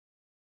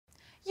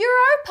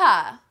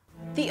Europa!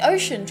 The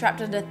ocean,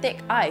 trapped under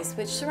thick ice,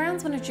 which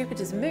surrounds one of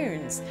Jupiter's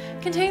moons,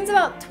 contains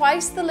about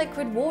twice the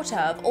liquid water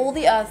of all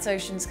the Earth's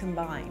oceans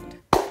combined.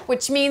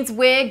 Which means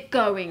we're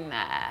going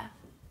there.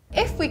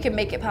 If we can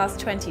make it past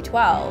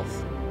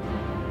 2012.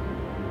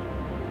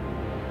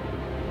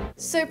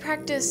 So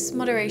practice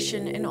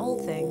moderation in all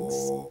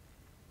things.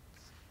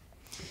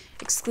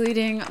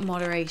 Excluding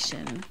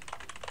moderation.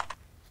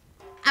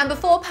 And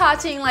before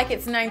partying like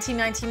it's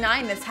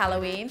 1999 this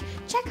Halloween,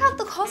 check out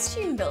the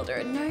costume builder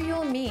at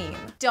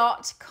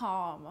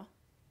knowyourmeme.com.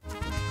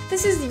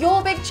 This is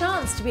your big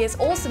chance to be as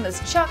awesome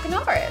as Chuck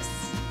Norris.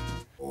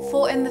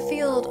 For in the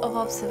field of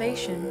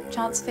observation,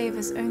 chance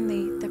favors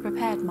only the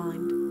prepared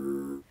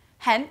mind.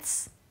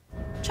 Hence,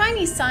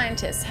 Chinese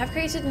scientists have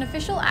created an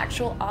official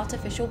actual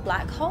artificial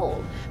black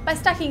hole by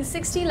stacking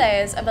 60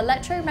 layers of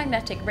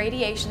electromagnetic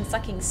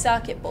radiation-sucking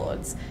circuit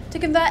boards to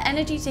convert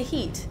energy to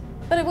heat,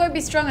 but it won't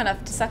be strong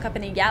enough to suck up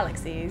any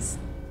galaxies.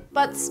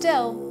 But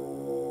still.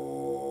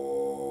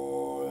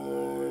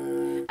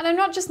 And I'm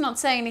not just not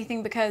saying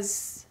anything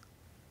because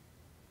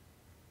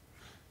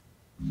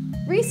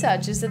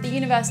researchers at the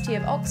University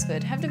of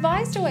Oxford have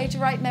devised a way to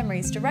write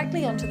memories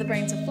directly onto the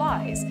brains of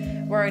flies,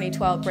 where only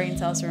 12 brain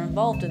cells are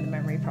involved in the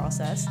memory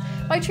process,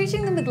 by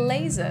treating them with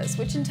lasers,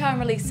 which in turn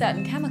release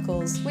certain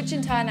chemicals, which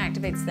in turn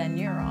activates their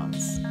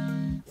neurons.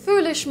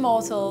 Foolish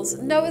mortals,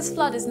 Noah's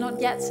flood is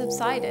not yet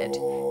subsided.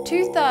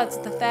 2/3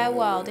 of the fair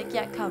world it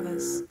yet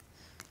covers.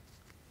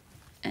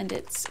 And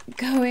it's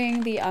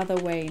going the other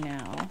way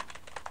now.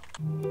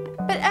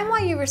 But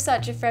NYU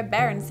researcher Fred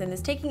Berenson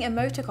is taking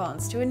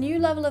emoticons to a new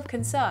level of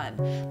concern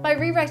by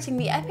rewriting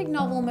the epic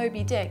novel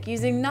Moby-Dick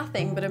using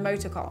nothing but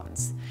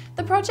emoticons.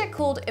 The project,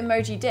 called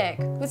Emoji Dick,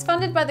 was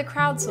funded by the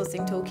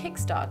crowdsourcing tool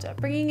Kickstarter,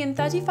 bringing in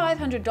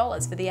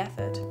 $3,500 for the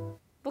effort.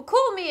 Well,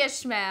 call me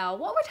Ishmael.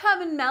 What would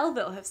Herman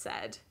Melville have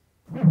said?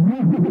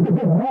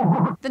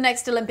 The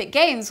next Olympic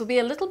Games will be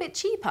a little bit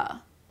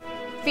cheaper,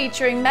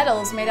 featuring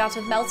medals made out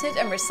of melted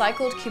and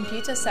recycled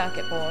computer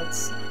circuit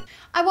boards.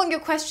 I want your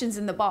questions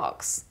in the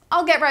box.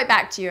 I'll get right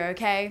back to you,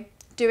 okay?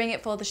 Doing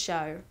it for the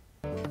show.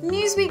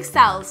 Newsweek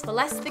sells for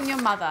less than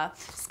your mother.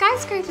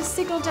 Skyscrapers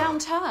signal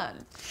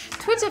downturn.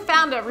 Twitter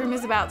founder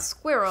rumors about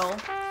squirrel.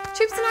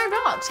 Troops in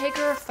Iraq take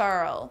a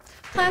referral.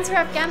 Plans for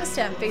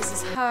Afghanistan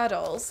faces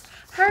hurdles.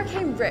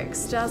 Hurricane Rick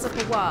stirs up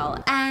a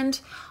whirl. And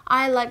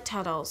I like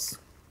turtles.